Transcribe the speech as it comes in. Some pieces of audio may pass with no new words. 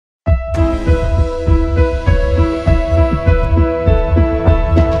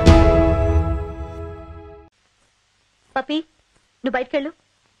నువ్వు బయటకెళ్ళు.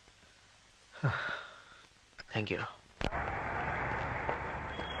 Thank you.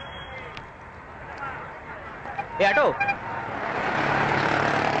 A auto,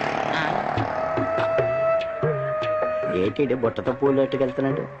 ఏంటి బుట్టతో పూలు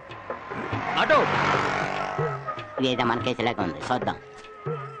ఎట్టుకెళ్తున్నాడు? ఆటో. ఇదేదో మన కేసులాగా ఉంది, చూద్దాం.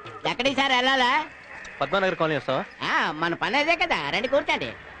 ఎక్కడికి సార్ వెళ్ళాలా? పద్మానగర్ కాలనీ వస్తావా? మన పని అదే కదా, రండి కూర్చోండి.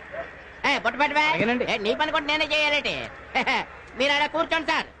 బుట్ట పట్టువా, నీ పని కూడా నేనే చేయాలంటే. మీరు అలా కూర్చోండి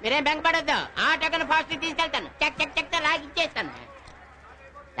సార్, మీరేం బెంగపడద్దు. ఆటోకను ఫాస్ట్ తీసుకెళ్తాను, చెక్ చెక్ చెక్ రాగిచ్చేస్తాను.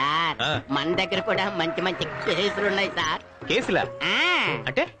 సార్ మన దగ్గర కూడా మంచి మంచి కేసులు ఉన్నాయి సార్. కేసులా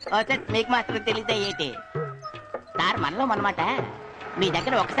అంటే? మీకు మాత్రం తెలియదా ఏంటి సార్? మనలో మనమాట. మీ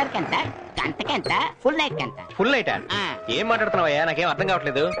దగ్గర ఒకసారికి ఎంత, గంటకి ఎంత, ఫుల్ నైట్ ఎంత? Full night? ఏం మాట్లాడుతున్నావయ్యా, నాకేం అర్థం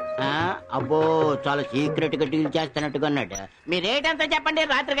కావట్లేదు. అబ్బో, చాలా సీక్రెట్ గా డీల్ చేస్తున్నట్టుగా ఉన్నాడు. మీ రేట్ ఎంతో చెప్పండి,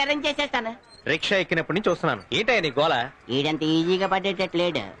 రాత్రికి అరేంజ్ చేసేస్తాను. రిక్షా ఎక్కినప్పటి నుంచి చూస్తున్నాను, ఏంటయ్యా నీ గోల? ఈడంత ఈజీగా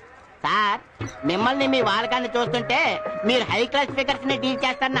పడేటట్లేడు సార్. మిమ్మల్ని మీ వాళ్ళకాన్ని చూస్తుంటే మీరు హై క్లాస్ ఫిగర్స్ ని డీల్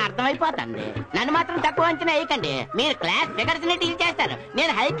చేస్తారని అర్థమైపోతుంది. నన్ను మాత్రం తక్కువ అంచనా వేయకండి. మీరు క్లాస్ ఫిగర్స్ ని డీల్ చేస్తారు,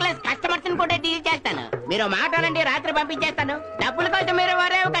 నేను హై క్లాస్ కస్టమర్స్ ని కూడా డీల్ చేస్తాను. మీరు మాట్లాడండి, రాత్రి పంపించేస్తాను. డబ్బుల కోసం మీరు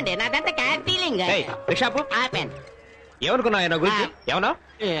వరేవకండి, నాదంతా క్యాష్ డీలింగ్. ఆపాను. ఏమనుకున్నావు నా గురించి? ఏమన్నా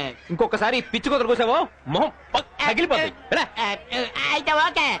ఇంకొకసారి పిచ్చి కుదరు కూసావో మొహం పగిలిపోతుంది. అయితే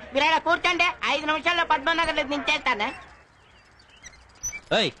ఓకే, మీరు అలా కూర్చోండి. 5 నిమిషాల్లో పద్మనగర్ దించేస్తాను.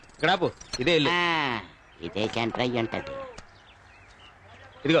 ఇక్కడ ఇదే ఇల్లు. ఇదే సెంటర్ అయ్యి ఉంటది.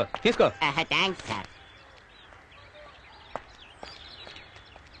 ఇదిగో తీసుకో. Thanks sir.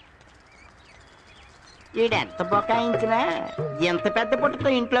 ఈడెంత బొకాయించినా ఎంత పెద్ద పుట్టతో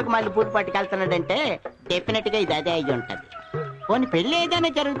ఇంట్లోకి మళ్ళీ పూట పట్టుకెళ్తున్నాడంటే డెఫినెట్ గా ఇది అదే అయ్యి ఉంటది. పోనీ పెళ్లి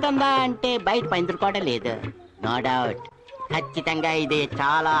ఏదైనా జరుగుతుందా అంటే బయట పందిరు కూడా లేదు. నో డౌట్, ఖచ్చితంగా ఇది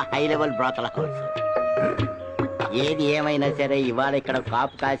చాలా హై లెవెల్ బ్రోకల్ హౌస్. ఏది ఏమైనా సరే ఇవాళ ఇక్కడ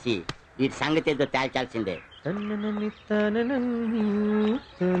కాపు కాసి వీటి సంగతి ఏదో తేల్చాల్సిందే.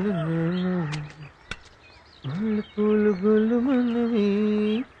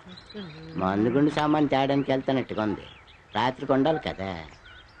 మందుగుండు సామాన్ తేడానికి వెళ్తానట్టుగా ఉంది. రాత్రి కొండాలి కదా.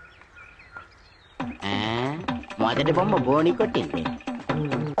 మొదటి బొమ్మ బోణి కొట్టింది.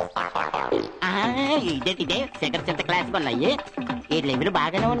 ఇదే సెకండ్ సెంటర్ క్లాస్ కొన్నాయి. ఈ లెవెల్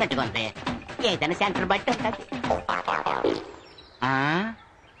బాగానే ఉన్నట్టుగా ఉంది. ఏదైనా సెంటర్ బట్టి ఉంటుంది.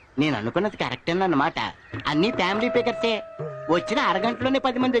 నేను అనుకున్నది కరెక్టేనన్నమాట. అన్ని ఫ్యామిలీ పికర్సే. వచ్చిన అరగంటలోనే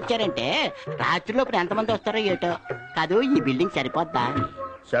 10 మంది వచ్చారంటే రాత్రిలోపు ఎంతమంది వస్తారో ఏటో. కాదు, ఈ బిల్డింగ్ సరిపోద్దా?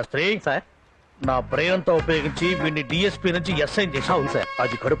 శాస్త్రి సార్, నా బ్రెయిన్ అంతా ఉపయోగించి వీడిని డిఎస్పీ నుంచి ఎస్ఐ చేశావు సార్.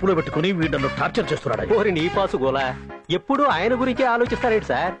 అది కడుపులో పెట్టుకుని వీడు నన్ను టార్చర్ చేస్తున్నాడు. ఓరి నీ పాసు గోలా, ఎప్పుడు ఆయన గురించి ఆలోచిస్తారేంటి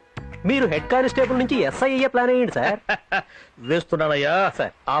సార్? మీరు హెడ్ కానిస్టేబుల్ నుంచి ఎస్ఐ అయ్యే ప్లాన్ అయ్యండి సార్. వేస్తున్నానయ్యా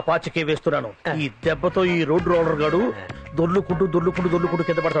సార్, ఆ పాచికే వేస్తున్నాను. ఈ దెబ్బతో ఈ రోడ్ రోలర్ గాడు దొర్లుకుంటూ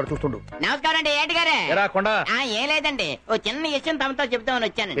కింద పడతాడు, చూస్తుండు. నమస్కారం అండి. ఏంటి గారే? ఏం లేదండి, ఓ చిన్న విషయం తమతో చెప్తామని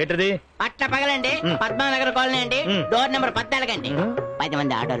వచ్చాను. ఏంటిది? పట్ల పగలండి, పద్మానగర్ కాలనీ అండి, డోర్ నెంబర్ 14 అండి. 10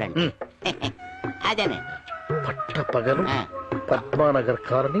 మంది ఆటోలండి. అదేనండి. పట్ట పగలు, పద్మానగర్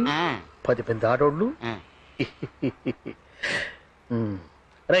కాలనీ, 10 మంది ఆటోళ్ళు.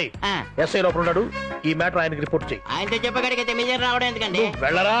 ఎస్ఐ లోపల ఉన్నాడు. ఈ మ్యాటర్ ఆయనకి రిపోర్ట్ చేయి. ఆయనతో చెప్పగలిగితే మీరు రావడం ఎందుకండి?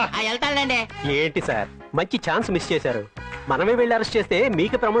 వెళ్ళరా. వెళ్తానండి. ఏంటి సార్, మంచి ఛాన్స్ మిస్ చేశారు. మనమే వెళ్ళి అరెస్ట్ చేస్తే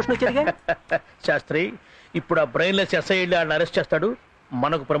మీకు ప్రమోషన్ వచ్చేదిగా. శాస్త్రి, ఇప్పుడు ఆ బ్రెయిన్ లెస్ ఎస్ఐ వెళ్ళి ఆయన అరెస్ట్ చేస్తాడు,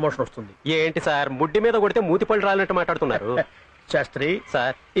 మనకు ప్రమోషన్ వస్తుంది. ఏంటి సార్, ముడ్డి మీద కొడితే మూతి పళ్ళు రాలినట్టు మాట్లాడుతున్నారు. శాస్త్రి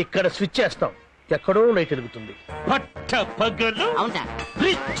సార్, ఇక్కడ స్విచ్ చేస్తాం, ఎక్కడో లైట్ వెలుగుతుంది. పట్ట పగలు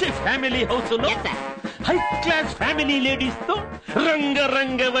రిచ్ ఫ్యామిలీ హౌస్ లో హై క్లాస్ ఫ్యామిలీ లేడీస్ తో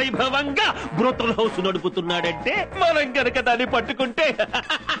రంగరంగ వైభవంగా బ్రోతల్ హౌస్ నడుపుతున్నాడంటే మనం గనక దాన్ని పట్టుకుంటే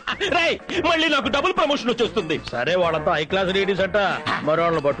రై మళ్ళీ నాకు డబుల్ ప్రమోషన్ వచ్చేస్తుంది. సరే, వాళ్ళంతా హై క్లాస్ లేడీస్ అంట, మరి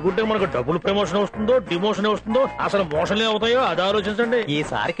వాళ్ళని పట్టుకుంటే మనకు డబుల్ ప్రమోషన్ వస్తుందో డిమోషన్ వస్తుందో, అసలు మోషన్లే అవుతాయో అది ఆలోచించండి.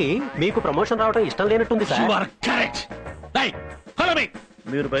 ఈసారికి మీకు ప్రమోషన్ రావడం ఇష్టం లేనట్టుంది సార్.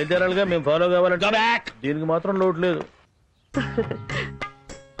 మీరు బయలుదేరాలిగా, మేము ఫాలో కావాలంటే దీనికి మాత్రం లోటు లేదు.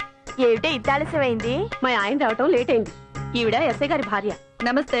 ఏమిటే ఇంత ఆలస్యమైంది? మా ఆయన రావటం లేట్ అయింది. ఈవిడ ఎస్ఐ గారి భార్య.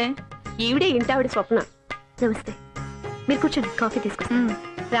 నమస్తే. ఈవిడే ఇంటావిడ స్వప్న. నమస్తే. మీరు కూర్చోండి, కాఫీ తీసుకొస్తాను.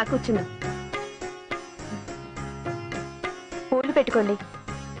 రా కూర్చుందా. పూలు పెట్టుకోండి.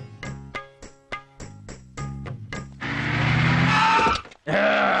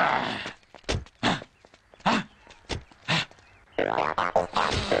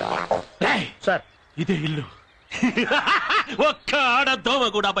 సార్, ఇదే ఇల్లు. ఒక్క ఆడ దోమ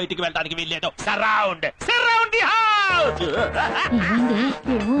కూడా బయటికి వెళ్ళడానికి వెళ్ళాడు. Surround the house.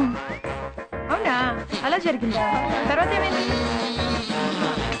 అవునా, అలా జరిగిందా? తర్వాత ఏమైంది?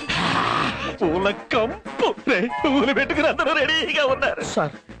 పూల కంపు. పువ్వులు పెట్టుకుని అందరూ రెడీగా ఉన్నారు.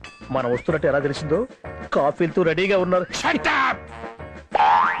 సార్ మనం వస్తున్నట్టు ఎలా తెలిసిందో కాఫీలతో రెడీగా ఉన్నారు.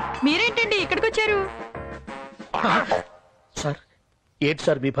 మీరేంటండి ఇక్కడికి వచ్చారు? సార్ ఏంటి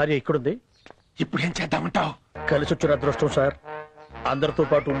సార్ మీ భార్య ఇక్కడుంది? ఇప్పుడు ఏం చేద్దామంటావు? కలిసి వచ్చిన అదృష్టం సార్. అందరితో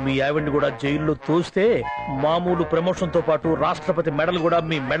పాటు మీ ఆవిడ్ని కూడా జైల్లో తోస్తే మామూలు ప్రమోషన్ తో పాటు రాష్ట్రపతి మెడల్ కూడా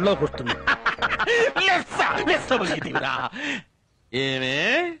మీ మెడలోకి వస్తుంది. ఏమే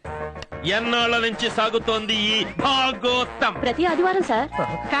ఎన్నాళ్ళ నుంచి సాగుతోంది ఈ భాగోత్తం? ప్రతి ఆదివారం సార్.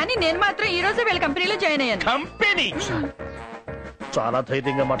 కానీ నేను మాత్రం ఈ రోజు వీళ్ళ కంపెనీలో జాయిన్ అయ్యాను. కంపెనీ? చాలా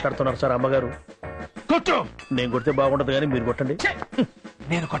ధైర్యంగా మాట్లాడుతున్నారు సార్. అమ్మగారు కొట్టు. నేను కొడితే బాగుండదు కానీ మీరు కొట్టండి.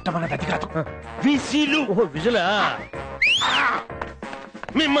 నేను కొట్టమన్నది అది కాదు, విసిలు. ఓహో విజులా.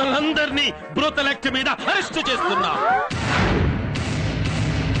 మిమ్మల్ని అందరినీ బ్రూటల్ యాక్ట్ మీద అరెస్ట్ చేస్తున్నా.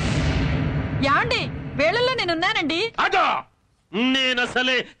 యాండి వేళల్లో నేనున్నానండి. అదా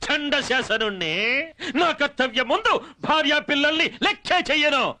నేనసలే చండ శాసనుణ్ణి. నా కర్తవ్యం ముందు భార్య పిల్లల్ని లెక్కే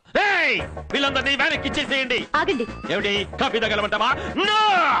చెయ్యను. వీళ్ళందరినీ వెనక్కి ఇచ్చేసేయండి. ఆగండి. ఏమిటి కాఫీ తగలమంటావా?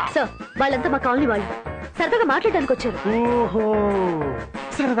 సార్ వాళ్ళంతా మా కాలనీ వాళ్ళు సరదాగా మాట్లాడడానికి వచ్చారు. ఓహో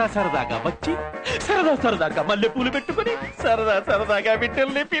సరదాగా వచ్చి సరదాగా మల్లె పూలు పెట్టుకుని సరదాగా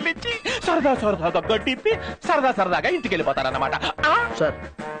బిడ్డల్ని పిలిచి సరదాగా గడ్డిప్పి సరదాగా ఇంటికి వెళ్ళిపోతారన్నమాట. సార్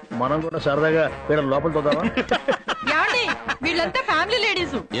మనం కూడా సరదాగా వీళ్ళ లోపల తోదామా? వీళ్ళంతా ఫ్యామిలీ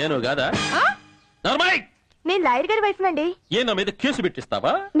లేడీస్. ఏను కాదా? నేను లాయర్ గారి వైఫ్ నండి. ఏ నా మీద కేసు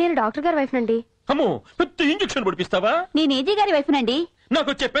పెట్టిస్తావా? నేను డాక్టర్ గారి వైఫ్ నండి. అమ్మో పెద్ద ఇంజక్షన్ పడిపిస్తావా? నేను ఏజీ గారి వైఫ్ నండి. నాకు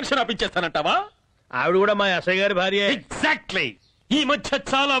వచ్చే పెన్షన్ ఆపించేస్తానంటావా? ఆవిడ కూడా మా ఎస్ఐ గారి భార్య. ఎగ్జాక్ట్లీ. ఈ మధ్య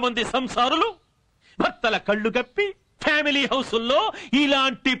చాలా మంది సంసారులు భర్తల కళ్ళు కప్పి ఫ్యామిలీ హౌసుల్లో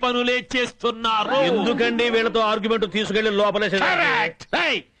ఇలాంటి పనులే చేస్తున్నారు. ఎందుకండి వీళ్ళతో ఆర్గ్యుమెంట్ తీసుకెళ్లి లోపలేసే?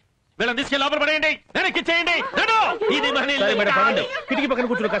 వీళ్ళని తీసుకెళ్ళి లోపల పడేయండి, వెనక్కి చేయండి. ఇది కిటికీ పక్కన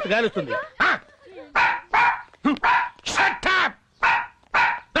కూర్చుని కాస్త గాలి వస్తుంది.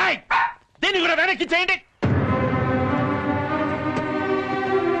 దీన్ని కూడా వెనక్కి చేయండి.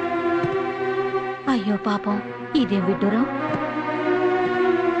 అయ్యో పాపం ఇదేం విడ్డూరం.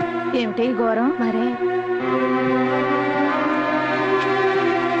 ఏమిటి ఘోరం? మరే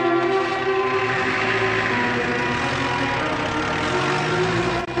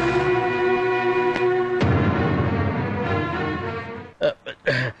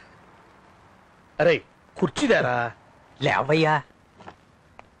అరే కుర్చీదారా? లేవయ్యా.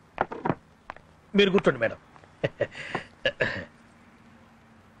 మీరు కూర్చోండి మేడం.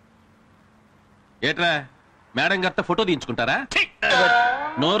 ఏట్రా మేడం గారితో ఫోటో తీయించుకుంటారా?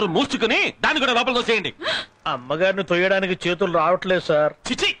 నోరు మూసుకుని దాన్ని కూడా లోపల తోసేయండి. అమ్మగారిని తొయ్యడానికి చేతులు రావట్లేదు సార్.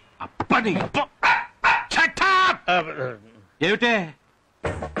 చిచి అప్పని ఏమిటే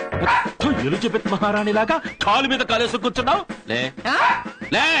ఎలిజబెత్ మహారాణి లాగా కాలు మీద కాలేసి కూర్చున్నావు?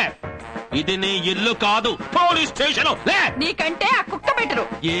 లే ఇది నీ ఇల్లు కాదు, పోలీస్ స్టేషన్. నీకంటే ఆ కుక్క బెటరు.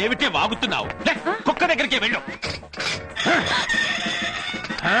 ఏమిటే వాగుతున్నావు? కుక్క దగ్గరికి వెళ్ళు.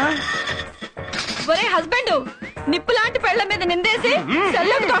 ఒరే హస్బెండ్, నిప్పు లాంటి పెళ్ల మీద నిందేసి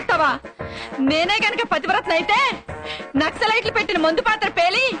సెల్లోకి తోస్తావా? నేనే గనక పతివ్రతనైతే నక్సలైట్లు పెట్టిన మందు పాత్ర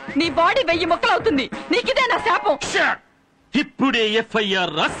పేలి నీ బాడీ 1000 ముక్కలవుతుంది. నీకిదే నా శాపం. ఇప్పుడే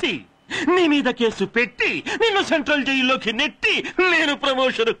ఎఫ్ఐఆర్ రాసి నీ మీద కేసు పెట్టి నిన్ను సెంట్రల్ జైల్లోకి నెట్టి నేను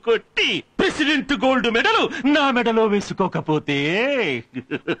ప్రమోషన్ కొట్టి ప్రెసిడెంట్ గోల్డ్ మెడల్ నా మెడలో వేసుకోకపోతే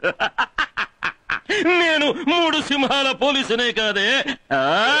నేను 3 సింహాల పోలీసునే కాదే.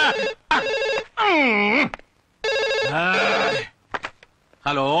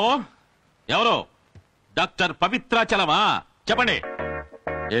 హలో, ఎవరు? డాక్టర్ పవిత్రాచలమా? చెప్పండి.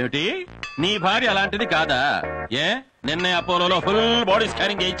 ఏమిటి నీ భార్య అలాంటిది కాదా? ఏ నిన్నే అపోలోలో ఫుల్ బాడీ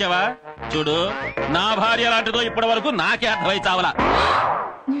స్కానింగ్ చేయించావా? చూడు, నా భార్య అలాంటిదో ఇప్పటి వరకు నాకే అర్థమై చావలా.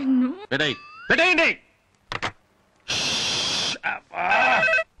 పెట్టేయండి.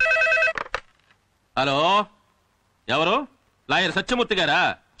 హలో, ఎవరు? లాయర్ సత్యమూర్తి గారా?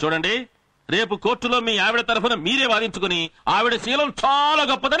 చూడండి, రేపు కోర్టులో మీ ఆవిడ తరఫున మీరే వాదించుకుని ఆవిడ శీలం చాలా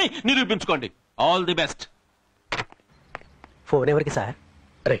గొప్పదని నిరూపించుకోండి. All the best. ఫోన్ ఎవరికి సార్?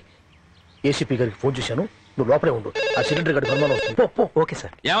 అరే ఏసీపీ గారికి ఫోన్ చేశాను, నువ్వు లోపలే ఉండు. ఆ సిలిండర్ గడి అనుమానం వస్తుంది. Okay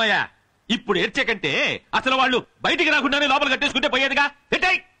sir. ఏమయ్యా, ఇప్పుడు ఏడ్చే కంటే అసలు వాళ్ళు బయటికి రాకుండానే లోపల కట్టేసుకుంటే పోయేదిగా.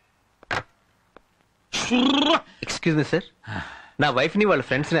 ఎక్స్క్యూజ్ మీ సార్, నా వైఫ్ ని వాళ్ళ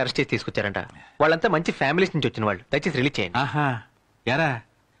ఫ్రెండ్స్ ని అరెస్ట్ చేసి తీసుకొచ్చారంట. వాళ్ళంతా మంచి ఫ్యామిలీస్ నుంచి వచ్చిన వాళ్ళు. దయచేసి రిలీజ్ చేయండి. ఆహా, యారా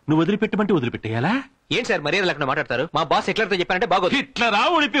నువ్వు వదిలిపెట్టమంటే వదిలిపెట్టేయాలా? ఏం సార్ మర్యాద లేకుండా మాట్లాడతారు? మా బాస్ హిట్లర్తో చెప్పారంటే బాగోదు. హిట్లరా?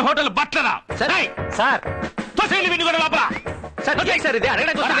 ఉడిపి హోటల్ బట్లరా? సార్ సార్ విని కూడా లోపల. సార్ ఇది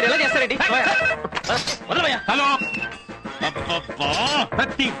అడగడానికి వస్తే మీరు ఎలా చేస్తారండి? హలో,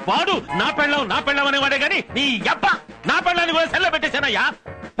 ప్రతి వాడు నా పెళ్ళం అనేవాడే గాని నీ అబ్బ నా పెళ్ళాన్ని కూడా సెల్ల పెట్టేశానయ్యా.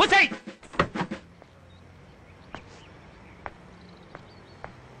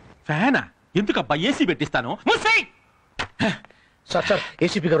 ఫ్యానా ఎందుకబ్బా ఏసీ పెట్టిస్తాను సార్ సార్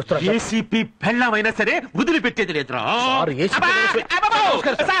ఏసీపీ గారు వస్తున్నారు సార్. ఏసీపీ పెళ్ళమైనా సరే వదిలిపెట్టేది లేదురా sir, ACP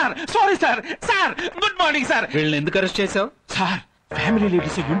sir sorry sir sir good morning sir వీళ్ళని ఎందుకు అరెస్ట్ చేసావు? సార్ ఫ్యామిలీ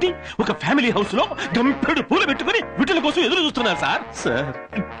లేడీస్ ఉండి ఒక ఫ్యామిలీ హౌస్ లో గంపెడు పూలు పెట్టుకుని విటుల కోసం ఎదురు చూస్తున్నారు సార్. సార్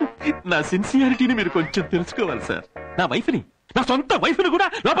నా సిన్సియారిటీని మీరు కొంచెం తెలుసుకోవాలి సార్. నా వైఫ్ ని, నా సొంత వైఫ్ ని కూడా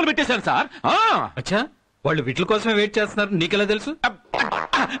లోపల పెట్టేశారు సార్. అచ్చా, వాళ్ళు వీటి కోసమే వెయిట్ చేస్తున్నారు, నీకెలా తెలుసు?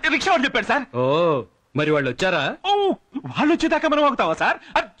 రిక్షా వాడు చెప్పాడు సార్. ఓ, మరి వాళ్ళు వచ్చారా? ఓ, వాళ్ళు వచ్చేదాకా మనం ఆగుతావా సార్?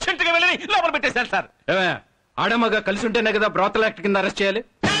 అర్జెంట్ గా వెళ్ళని లోపల పెట్టేశారు సార్. ఆడమగా కలిసి ఉంటేనే కదా బ్రోతల్ యాక్ట్ కింద అరెస్ట్ చేయాలి.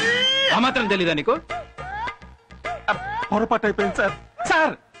 ఆ మాత్రం తెలీదా నీకు? పొరపాటు అయిపోయింది సార్.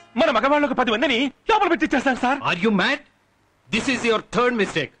 సార్ మన మగవాళ్ళకు 10 మందిని లోపల పెట్టించేస్తారు sir. Are you mad? This is your third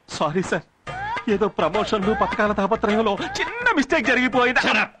mistake. Sorry sir, ఏదో ప్రమోషన్లు పథకాల తాపత్రయంలో చిన్న మిస్టేక్ జరిగిపోయింది.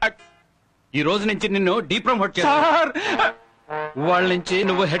 ఈ రోజు నుంచి నిన్ను డీప్రమోట్ చేస్తా. సార్ వాళ్ళ నుంచి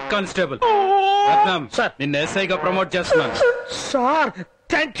నువ్వు హెడ్ కానిస్టేబుల్. సార్. నిన్ను ఎస్ఐగా ప్రమోట్ చేస్తున్నాను. Sir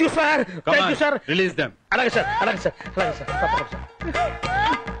thank you sir, thank you sir. Release them. అలాగే సార్, అలాగే సార్, అలాగే సార్, తప్పకుండా సార్.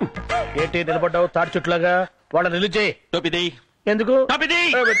 ఏంటి నిలబడ్డావు తాడి చుట్లాగా? వాళ్ళని రిలీజ్ చేయి. టోపిది ఎందుకు? టోపిది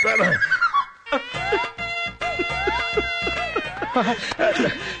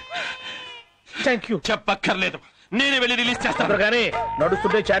థ్యాంక్ యూ. చెప్పక్కర్లేదు, నేనే వెళ్ళి రిలీజ్ చేస్తాను. కానీ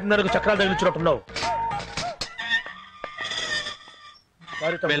నడుస్తుంటే చార్మినార్కు చక్రాలు తగిలించినట్టున్నావు.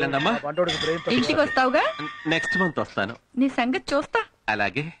 వెళ్ళండమ్మా. ఇంటికి వస్తావుగా? నెక్స్ట్ మంత్ వస్తాను. నీ సంగతి చూస్తా.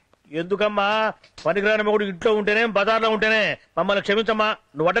 అలాగే. ఎందుకమ్మా పనికిరాని మొగుడు ఇంట్లో ఉంటేనే బజార్లో ఉంటేనే మమ్మల్ని క్షమించమ్మా.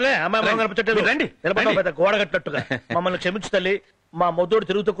 నువ్వు వడలే అమ్మాయి మొహం కనిపించట్లేదు. మీరు రండి. నిలబడ్డావు పెద్ద గోడ కట్టినట్టుగా. మమ్మల్ని క్షమించు తల్లి. మా మొద్దోడు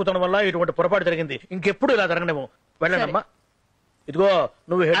తిరుగుతూ కూర్చోడం వల్ల ఇటువంటి పొరపాటు జరిగింది. ఇంకెప్పుడు ఇలా జరగనేమో. వెళ్ళండి అమ్మా. ఇదిగో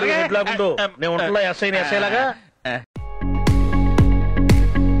నువ్వు హెడ్ లాగుండు, నేను ఉంటున్నా ఎస్ఐ లాగా.